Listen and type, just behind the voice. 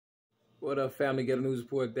What up, family? Get a news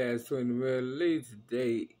report that's PROBERLY.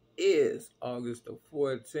 Today is August the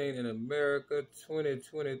 14th in America,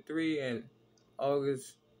 2023, and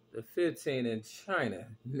August the 15th in China.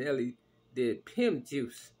 Nelly did Pimp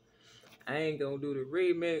Juice. I ain't gonna do the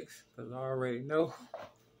remix because I already know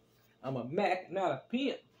I'm a Mac, not a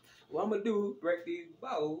pimp. What I'm gonna do, break these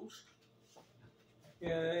bowls.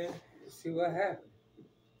 Yeah, see what happens.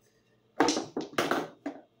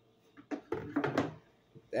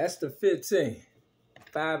 That's the 15th.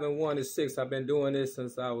 5 and 1 is 6. I've been doing this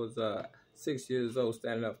since I was 6 years old,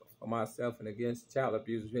 standing up for myself and against child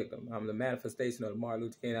abuse victims. I'm the manifestation of the Martin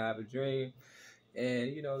Luther King I have a dream.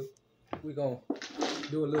 And, you know, we're going to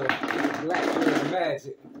do a little black little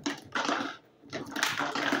magic.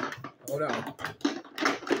 Hold on.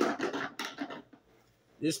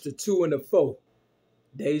 This the 2 and the 4.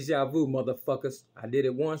 Deja vu, motherfuckers. I did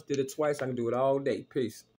it once, did it twice. I can do it all day. Peace.